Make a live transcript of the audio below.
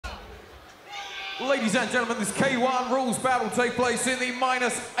Ladies and gentlemen, this K1 rules battle take place in the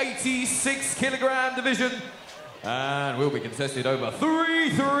 -86 kilogram division and will be contested over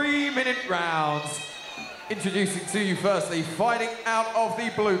 3 3-minute rounds. Introducing to you firstly, fighting out of the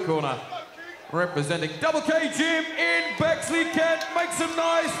blue corner, representing Double K Gym in Bexley, Kent. Make some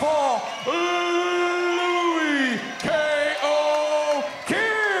noise for Louis K.O. King.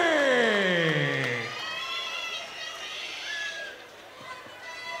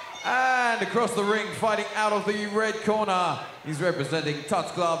 And across the ring, fighting out of the red corner, he's representing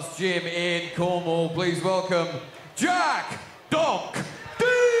Touch Gloves Gym in Cornwall. Please welcome Jack Donk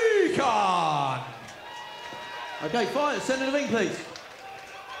Deacon. Okay, fighters, centre of the ring, please.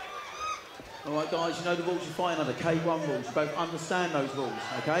 All right, guys, you know the rules you're fighting under, K1 rules. You both understand those rules,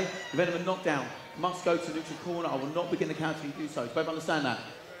 okay? The event of a knockdown must go to the neutral corner. I will not begin the count until you do so. You both understand that.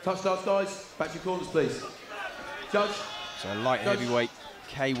 Touch gloves, guys. Back to your corners, please. Judge. So light heavyweight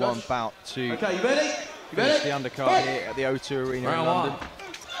K1 Judge. bout to okay, you ready? You ready? finish the undercard here at the O2 Arena in London.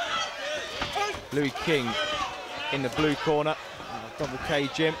 Louis King in the blue corner, Double K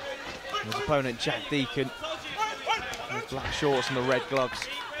Gym. His opponent Jack Deacon, with black shorts and the red gloves.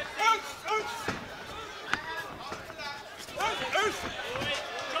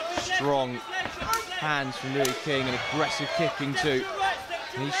 Strong hands from Louis King and aggressive kicking too.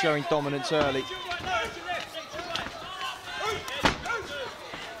 And he's showing dominance early.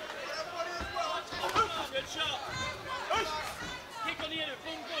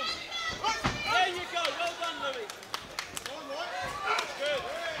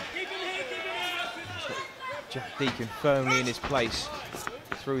 Jack Deacon firmly in his place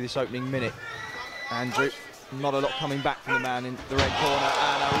through this opening minute. Andrew, not a lot coming back from the man in the red corner,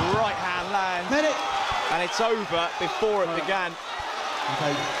 and a right hand lands. Medic. And it's over before it began.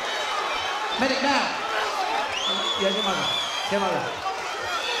 Okay. Medic now. Yeah, come over. Come over.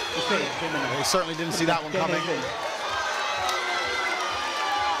 Just fit in. He certainly didn't see that one coming.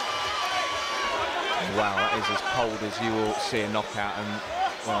 Wow, that is as cold as you will see a knockout, and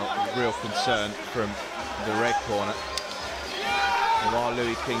well, real concern from the red corner. And while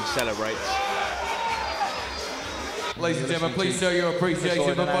Louis King celebrates. Ladies and gentlemen, please show your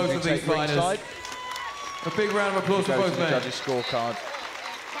appreciation for both of these fighters. A big round of applause for both men. The judges' scorecard,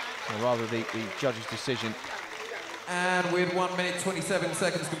 or rather the judges' decision. And with 1 minute 27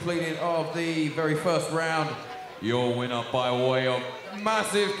 seconds completed of the very first round, your winner by way of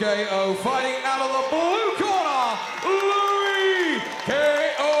massive KO, fighting out of the blue corner, Louis K.